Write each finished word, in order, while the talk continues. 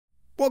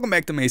Welcome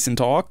back to Mason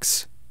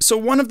Talks. So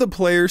one of the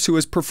players who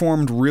has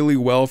performed really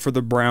well for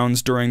the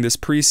Browns during this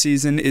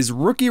preseason is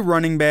rookie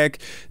running back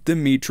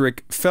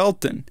Demetric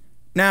Felton.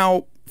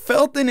 Now,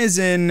 Felton is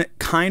in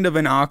kind of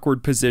an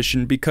awkward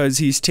position because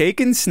he's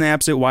taken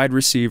snaps at wide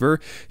receiver,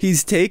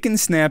 he's taken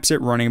snaps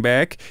at running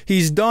back,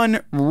 he's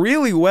done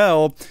really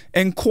well,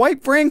 and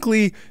quite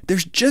frankly,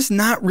 there's just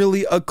not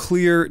really a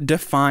clear,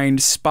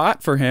 defined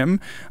spot for him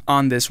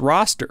on this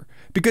roster.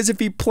 Because if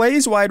he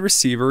plays wide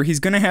receiver,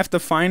 he's going to have to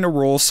find a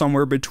role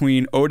somewhere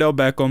between Odell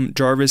Beckham,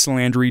 Jarvis,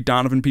 Landry,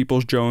 Donovan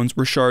Peoples-Jones,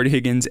 Rashard,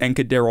 Higgins, and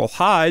Kadarius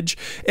Hodge.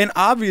 And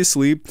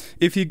obviously,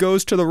 if he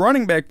goes to the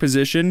running back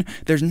position,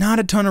 there's not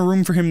a ton of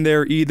room for him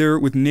there either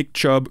with Nick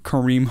Chubb,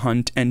 Kareem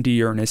Hunt, and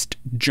D'Ernest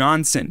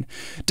Johnson.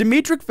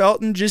 Demetric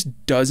Felton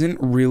just doesn't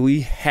really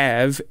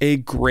have a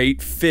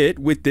great fit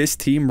with this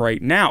team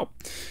right now.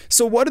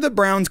 So what are the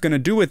Browns going to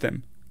do with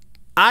him?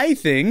 I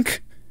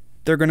think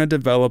they're going to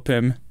develop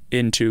him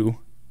into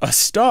a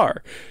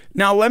star.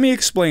 Now, let me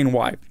explain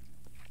why.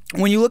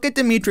 When you look at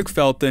Demetric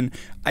Felton,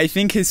 I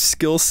think his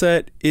skill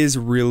set is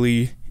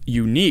really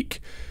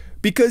unique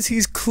because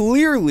he's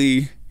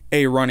clearly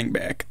a running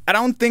back. I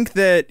don't think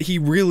that he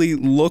really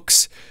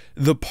looks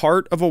the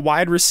part of a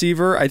wide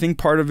receiver. I think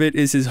part of it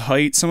is his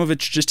height. Some of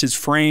it's just his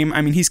frame.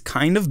 I mean, he's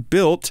kind of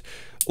built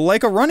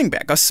like a running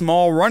back, a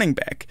small running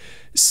back.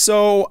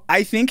 So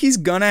I think he's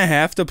gonna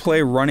have to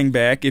play running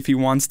back if he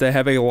wants to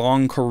have a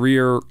long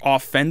career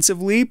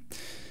offensively.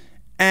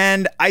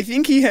 And I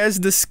think he has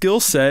the skill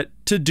set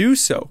to do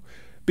so.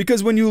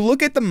 Because when you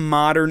look at the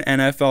modern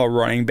NFL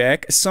running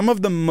back, some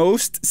of the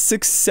most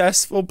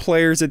successful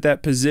players at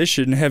that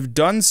position have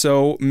done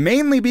so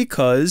mainly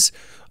because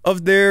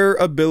of their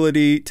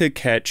ability to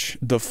catch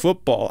the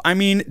football. I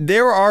mean,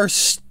 there are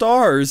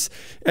stars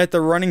at the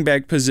running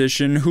back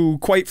position who,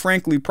 quite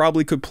frankly,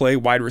 probably could play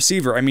wide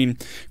receiver. I mean,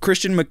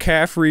 Christian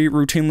McCaffrey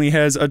routinely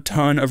has a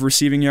ton of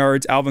receiving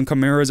yards. Alvin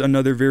Kamara is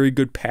another very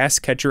good pass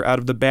catcher out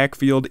of the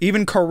backfield.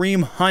 Even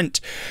Kareem Hunt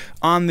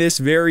on this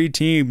very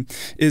team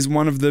is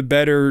one of the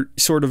better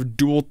sort of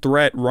dual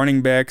threat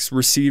running backs,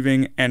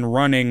 receiving and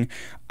running.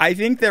 I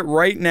think that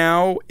right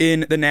now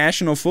in the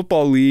National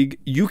Football League,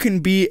 you can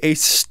be a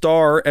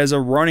star as a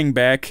running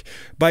back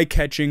by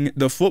catching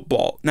the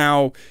football.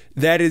 Now,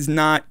 that is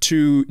not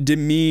to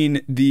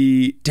demean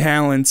the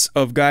talents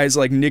of guys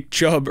like Nick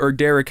Chubb or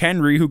Derrick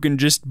Henry who can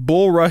just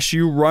bull rush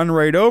you, run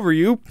right over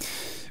you.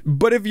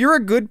 But if you're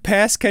a good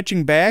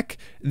pass-catching back,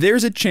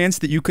 there's a chance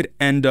that you could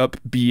end up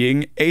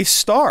being a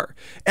star.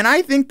 And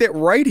I think that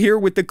right here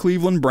with the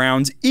Cleveland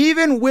Browns,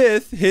 even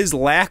with his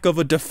lack of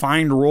a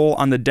defined role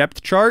on the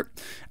depth chart,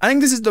 I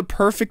think this is the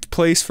perfect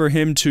place for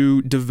him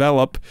to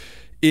develop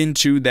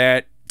into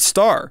that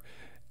star.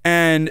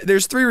 And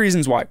there's three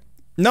reasons why.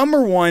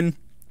 Number one,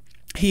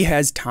 he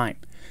has time.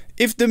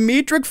 If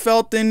Demetric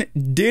Felton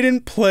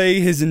didn't play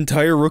his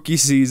entire rookie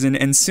season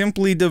and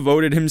simply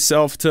devoted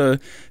himself to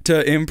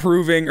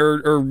improving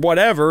or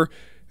whatever,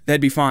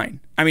 that'd be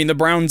fine. I mean, the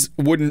Browns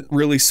wouldn't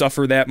really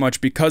suffer that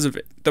much because of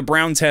it. The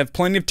Browns have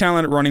plenty of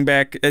talent at running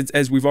back,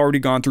 as we've already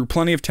gone through,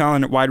 plenty of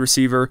talent at wide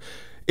receiver.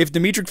 If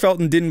Demetric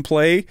Felton didn't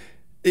play,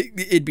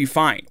 it'd be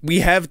fine.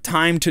 We have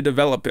time to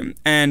develop him.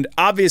 And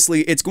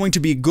obviously, it's going to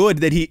be good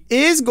that he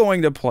is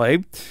going to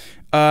play.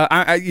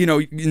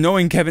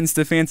 Knowing Kevin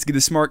Stefanski,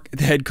 the smart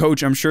head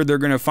coach, I'm sure they're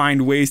going to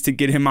find ways to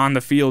get him on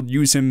the field,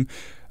 use him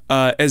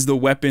as the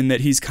weapon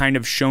that he's kind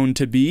of shown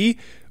to be.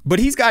 But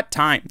he's got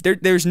time.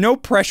 There's no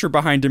pressure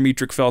behind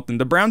Demetric Felton.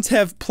 The Browns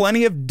have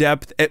plenty of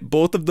depth at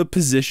both of the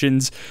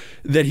positions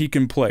that he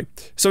can play.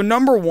 So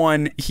number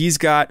one, he's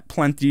got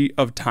plenty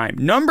of time.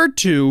 Number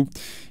two,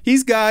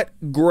 he's got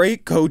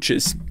great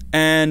coaches.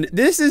 And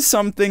this is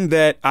something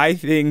that I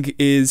think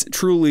is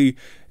truly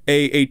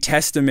a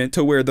testament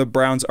to where the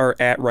Browns are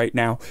at right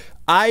now.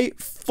 I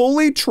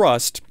fully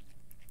trust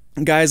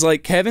guys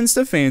like Kevin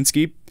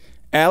Stefanski,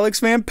 Alex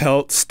Van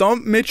Pelt,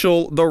 Stump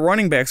Mitchell, the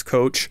running backs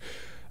coach.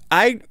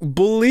 I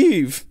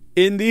believe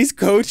in these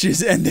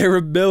coaches and their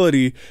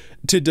ability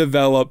to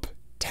develop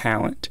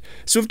talent.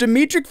 So if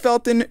Demetric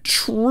Felton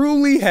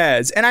truly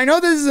has, and I know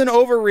this is an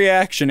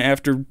overreaction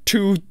after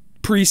 2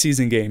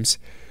 preseason games,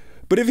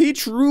 but if he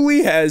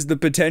truly has the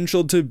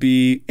potential to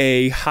be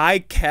a high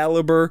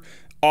caliber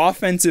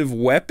offensive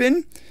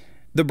weapon,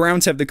 the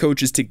Browns have the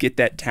coaches to get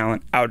that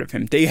talent out of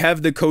him. They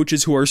have the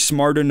coaches who are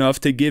smart enough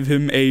to give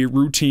him a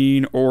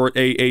routine or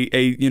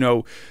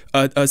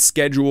a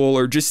schedule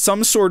or just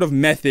some sort of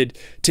method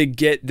to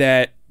get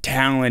that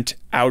talent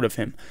out of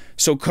him.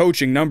 So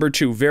coaching, number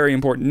two, very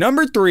important.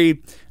 Number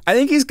three, I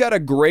think he's got a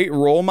great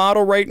role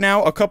model right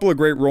now, a couple of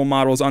great role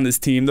models on this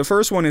team. The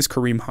first one is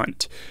Kareem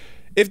Hunt.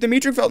 If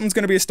Demetric Felton's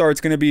going to be a star,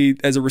 it's going to be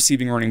as a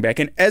receiving running back.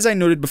 And as I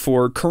noted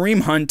before,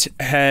 Kareem Hunt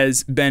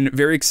has been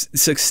very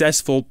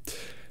successful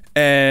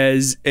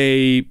as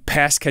a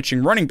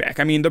pass-catching running back.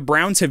 I mean, the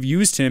Browns have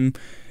used him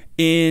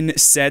in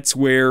sets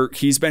where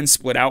he's been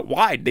split out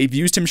wide. They've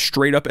used him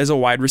straight up as a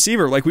wide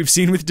receiver, like we've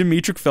seen with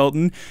Demetric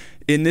Felton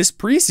in this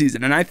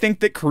preseason. And I think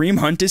that Kareem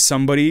Hunt is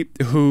somebody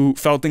who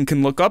Felton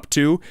can look up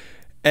to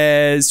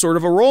as sort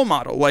of a role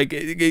model. Like,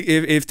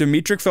 if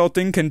Demetric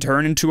Felton can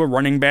turn into a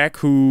running back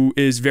who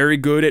is very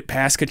good at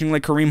pass catching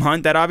like Kareem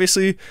Hunt, that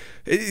obviously,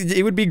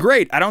 it would be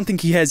great. I don't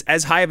think he has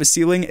as high of a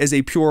ceiling as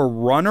a pure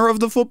runner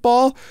of the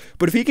football,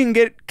 but if he can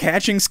get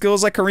catching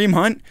skills like Kareem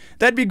Hunt,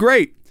 that'd be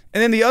great.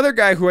 And then the other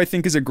guy who I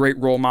think is a great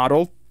role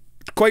model,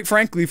 quite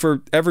frankly,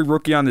 for every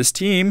rookie on this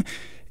team,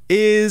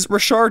 is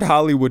Rashard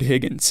Hollywood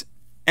Higgins.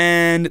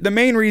 And the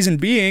main reason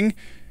being,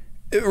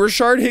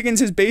 Rashard Higgins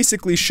has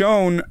basically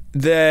shown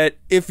that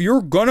if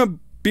you're going to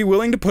be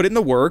willing to put in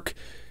the work,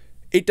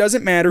 it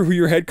doesn't matter who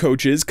your head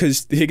coach is,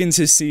 because Higgins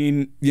has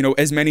seen,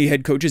 as many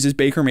head coaches as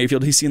Baker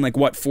Mayfield. He's seen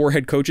 4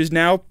 head coaches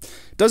now.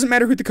 Doesn't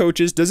matter who the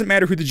coach is, doesn't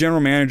matter who the general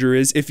manager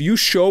is. If you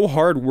show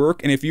hard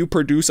work and if you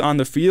produce on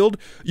the field,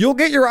 you'll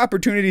get your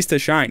opportunities to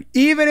shine.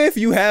 Even if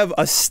you have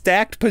a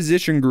stacked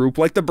position group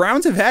like the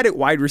Browns have had at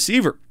wide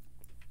receiver.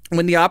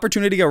 When the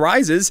opportunity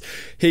arises,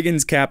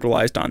 Higgins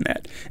capitalized on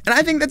that. And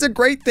I think that's a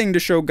great thing to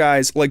show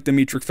guys like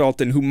Demetric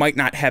Felton, who might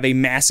not have a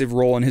massive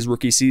role in his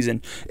rookie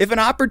season. If an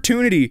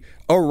opportunity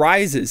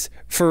arises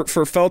for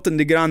Felton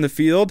to get on the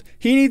field,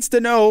 he needs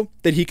to know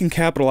that he can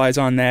capitalize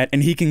on that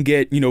and he can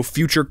get,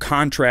 future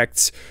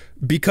contracts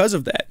because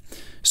of that.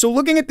 So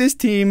looking at this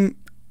team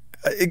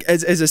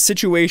as a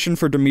situation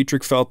for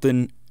Demetric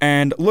Felton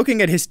and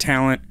looking at his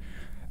talent,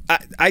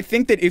 I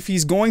think that if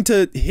he's going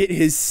to hit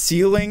his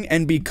ceiling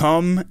and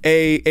become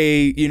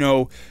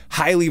a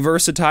highly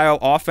versatile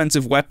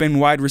offensive weapon,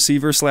 wide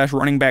receiver /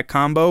 running back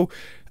combo,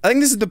 I think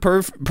this is the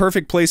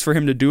perfect place for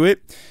him to do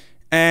it.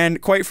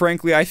 And quite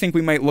frankly, I think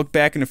we might look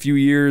back in a few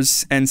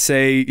years and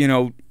say,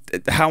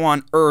 how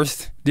on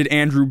earth did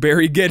Andrew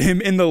Berry get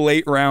him in the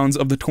late rounds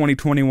of the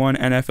 2021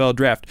 NFL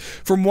draft?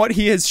 From what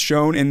he has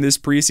shown in this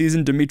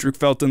preseason, Demetric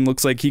Felton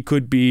looks like he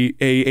could be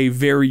a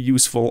very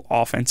useful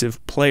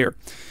offensive player.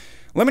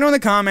 Let me know in the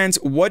comments,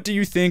 what do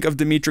you think of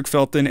Demetric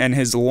Felton and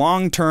his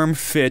long-term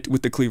fit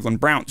with the Cleveland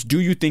Browns? Do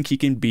you think he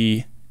can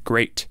be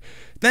great?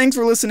 Thanks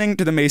for listening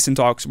to the Mason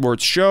Talk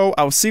Sports Show.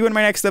 I'll see you in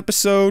my next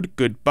episode.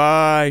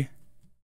 Goodbye.